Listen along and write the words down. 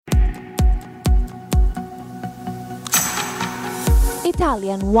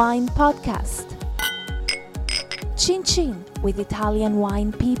Italian Wine Podcast. Chin Chin with Italian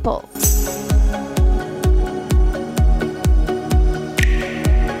wine people.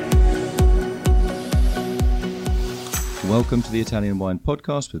 Welcome to the Italian Wine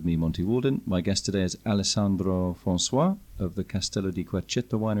Podcast with me, Monty Waldin. My guest today is Alessandro François of the Castello di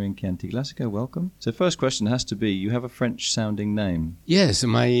Querceto winery in Chianti Classico. Welcome. So first question has to be, you have a French-sounding name. Yes,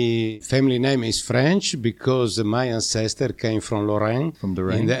 my family name is French because my ancestor came from Lorraine. From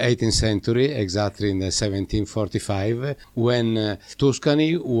Lorraine. In the 18th century, exactly in the 1745, when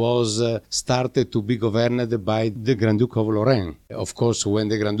Tuscany was started to be governed by the Grand Duke of Lorraine. Of course, when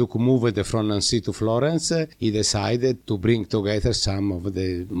the Grand Duke moved from Nancy to Florence, he decided to bring together some of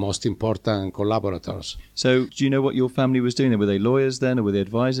the most important collaborators. So do you know what your family was doing? Were they lawyers then, or were they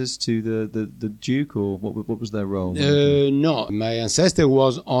advisors to the Duke, or what was their role? No, my ancestor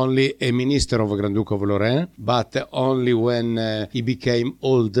was only a minister of Grand Duke of Lorraine, but only when he became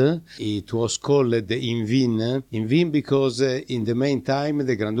old, it was called in Vin because in the meantime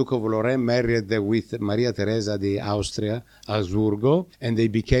the Grand Duke of Lorraine married with Maria Teresa di Austria, Asburgo, and they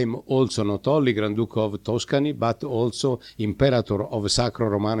became also not only Grand Duke of Tuscany, but also Imperator of Sacro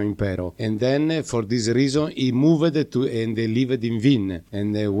Romano Impero. And then for this reason he moved to and they lived in Vin.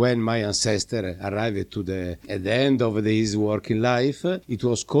 And when my ancestor arrived at the end of his working life, it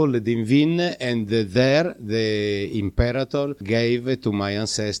was called in Vin, and there the Imperator gave to my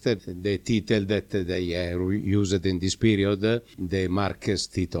ancestor the title that they used in this period, the Marquess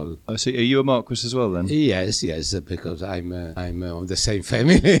title. Oh, so are you a Marquess as well then? Yes, because I'm of the same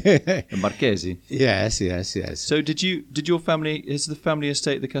family. A Marchesi? Yes. So did your family, has the family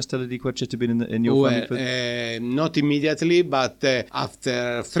estate, the Castello di Querceto, been in your family? Not immediately, but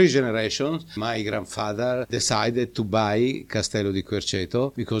after 3 generations, my grandfather decided to buy Castello di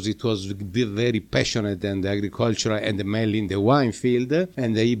Querceto because it was very passionate in the agriculture and mainly in the wine field,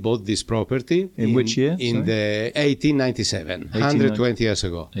 and he bought this property. In which year? In the 1897, 120 years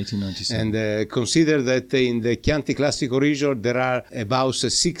ago. 1897. And consider that in the Chianti Classico region there are about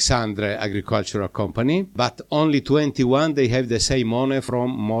 600 agricultural companies, but only 21 they have the same owner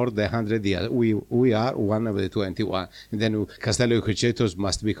from more than 100 years. We are one of the 21. And then Castello di Querceto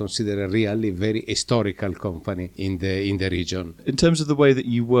must be considered a really very historical company in the region. In terms of the way that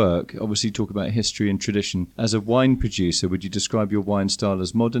you work, obviously you talk about history and tradition. As a wine producer, would you describe your wine style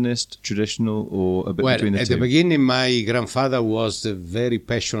as modernist, traditional, or a bit between the two? At the beginning, my grandfather was very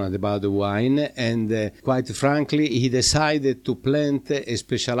passionate about the wine, and quite frankly, he decided to plant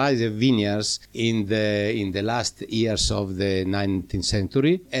specialized vineyards in the last years of the 19th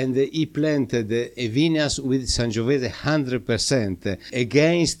century, and he planted vineyards with Sangiovese 100%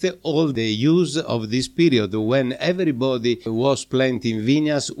 against all the use of this period when everybody was planting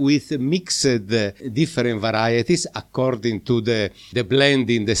vineyards with mixed different varieties according to the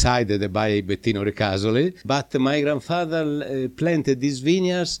blending decided by Bettino Recasoli. But my grandfather planted these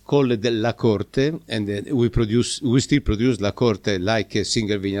vineyards called La Corte, and we still produce La Corte like a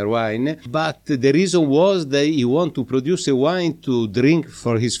single vineyard wine, but the reason was that he wanted to produce a wine to drink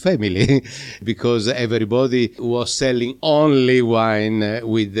for his family because everybody was selling only wine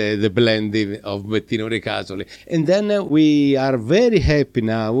with the blending of Bettino Recasoli. And then we are very happy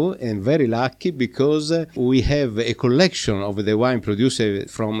now and very lucky because we have a collection of the wine produced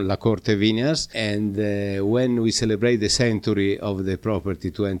from La Corte vineyards, and when we celebrate the century of the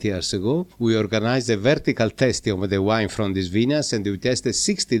property 20 years ago, we organized a vertical testing of the wine from these vineyards, and we tested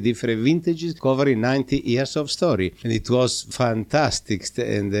 60 different vintages covering 90 years of story. And it was fantastic,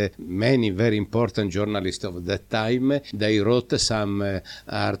 and many very important journalists of that time, they wrote some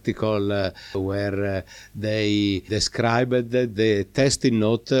article where they described the testing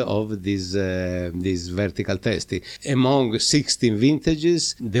note of this vertical testing. Among 16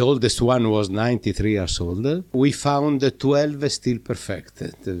 vintages, the oldest one was 93 years old. We found 12 still perfect,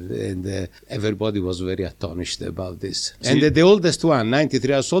 and everybody was very astonished about this. So and the oldest one,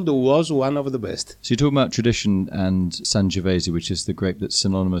 93 years old, was one of the best. So you're talking about tradition and Sangiovese, which is the grape that's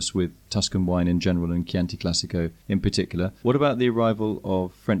synonymous with Tuscan wine in general and Chianti Classico in particular. What about the arrival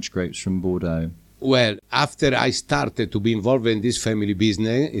of French grapes from Bordeaux? Well, after I started to be involved in this family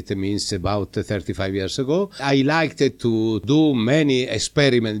business, it means about 35 years ago, I liked to do many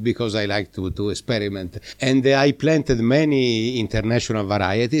experiments because I like to do experiment. And I planted many international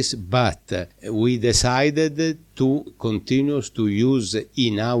varieties, but we decided to continue to use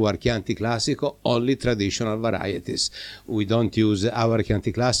in our Chianti Classico only traditional varieties. We don't use, our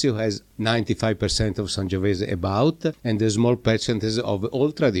Chianti Classico has 95% of Sangiovese about, and a small percentage of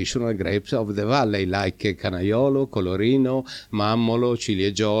all traditional grapes of the valley, like Canaiolo, Colorino, Mammolo,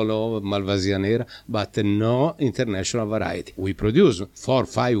 Ciliegiolo, Malvasia Nera, but no international variety. We produce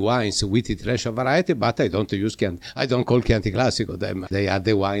 4-5 wines with international variety, but I don't use Chianti. I don't call Chianti Classico them. They are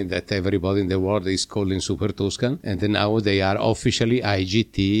the wine that everybody in the world is calling Super Tuscan, and now they are officially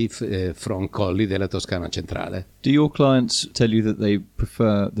IGT from Colli della Toscana Centrale. Do your clients tell you that they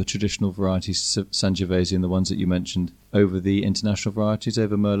prefer the traditional varieties, Sangiovese and the ones that you mentioned, over the international varieties,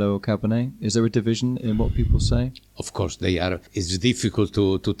 over Merlot or Cabernet? Is there a division in what people say? Of course, they are. It's difficult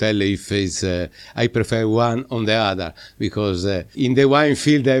to tell if it's, I prefer one on the other, because in the wine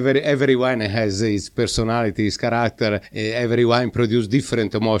field, every wine has its personality, its character. Every wine produces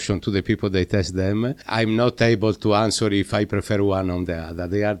different emotion to the people that test them. I'm not able to answer if I prefer one on the other.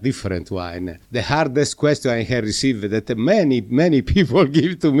 They are different wine. The hardest question I have received that many people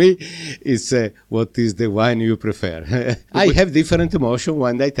give to me is, what is the wine you prefer? I have different emotion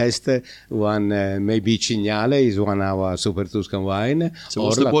when I test one, maybe Cignale is one our Super Tuscan wine. So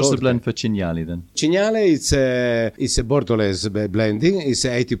what's the blend for Cignale then? Cignale, it's a Bordelais blending. It's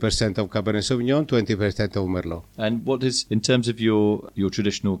 80% of Cabernet Sauvignon, 20% of Merlot. And what is, in terms of your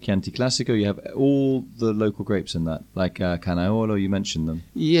traditional Chianti Classico, you have all the local grapes in that, like Canaiolo, you mentioned them.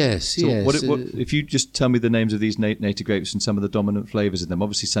 Yes, so yes. What, if you just tell me the names of these native grapes and some of the dominant flavours in them,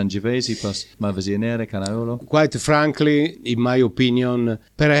 obviously Sangiovese plus Malvasia Nera, Canaiolo. Quite frankly, in my opinion,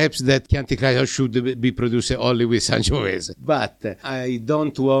 perhaps that Chianti Classico should be produced only with Sangiovese. But I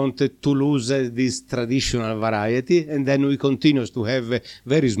don't want to lose this traditional variety, and then we continue to have a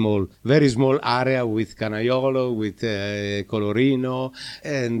very small area with Canaiolo, with Colorino,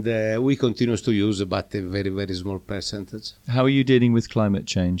 and we continue to use, but a very small percentage. How are you dealing with climate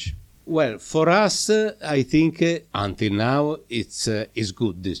change? Well, for us, I think until now it's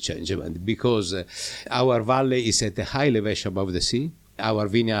good, this change, because our valley is at a high elevation above the sea. Our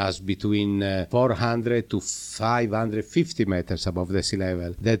vineyard is between 400 to 550 meters above the sea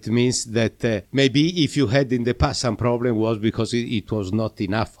level. That means that maybe if you had in the past some problem was because it was not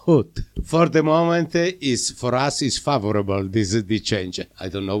enough hot. For the moment, for us is favorable, this change. I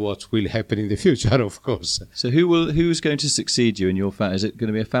don't know what will happen in the future, of course. So who's going to succeed you in your family? Is it going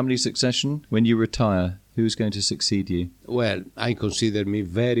to be a family succession when you retire? Who's going to succeed you? Well, I consider me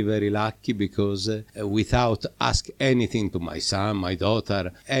very lucky because without ask anything to my son, my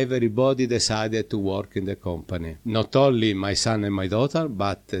daughter, everybody decided to work in the company. Not only my son and my daughter,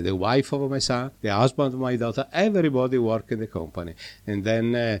 but the wife of my son, the husband of my daughter, everybody work in the company. And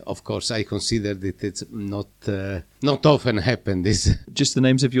then, of course, I consider that it's not often happen this. Just the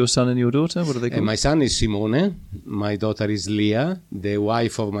names of your son and your daughter? What are they called? My son is Simone, my daughter is Lia, the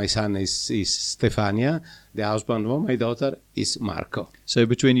wife of my son is Stefania, the husband of my daughter is Marco. So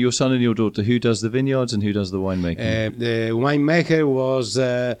between your son and your daughter, who does the vineyards and who does the winemaking? The winemaker was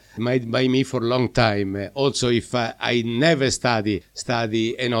made by me for a long time. Also, if I never study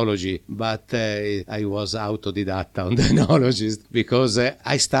enology, but I was autodidact on the enologist because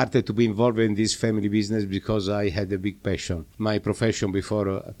I started to be involved in this family business because I had a big passion. My profession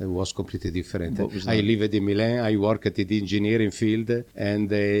before was completely different. What was that? I lived in Milan. I worked in the engineering field,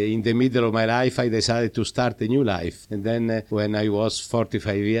 and in the middle of my life, I decided to start a new life. And then when I was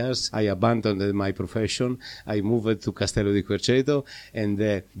 45 years, I abandoned my profession. I moved to Castello di Querceto,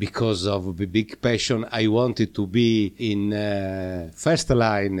 and because of the big passion, I wanted to be in first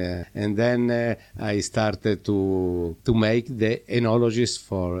line. And then I started to make the enologist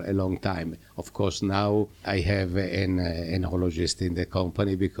for a long time. Of course, now I have an enologist in the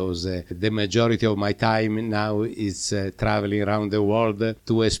company because the majority of my time now is traveling around the world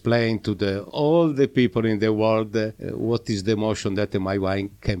to explain to all the people in the world what is the emotion that my wine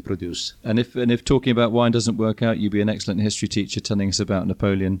can produce. And if talking about wine doesn't work out, you'd be an excellent history teacher telling us about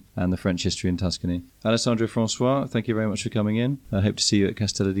Napoleon and the French history in Tuscany. Alessandro François, thank you very much for coming in. I hope to see you at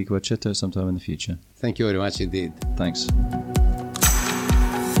Castello di Querceto sometime in the future. Thank you very much indeed. Thanks.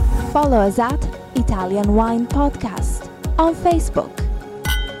 Follow us at Italian Wine Podcast on Facebook.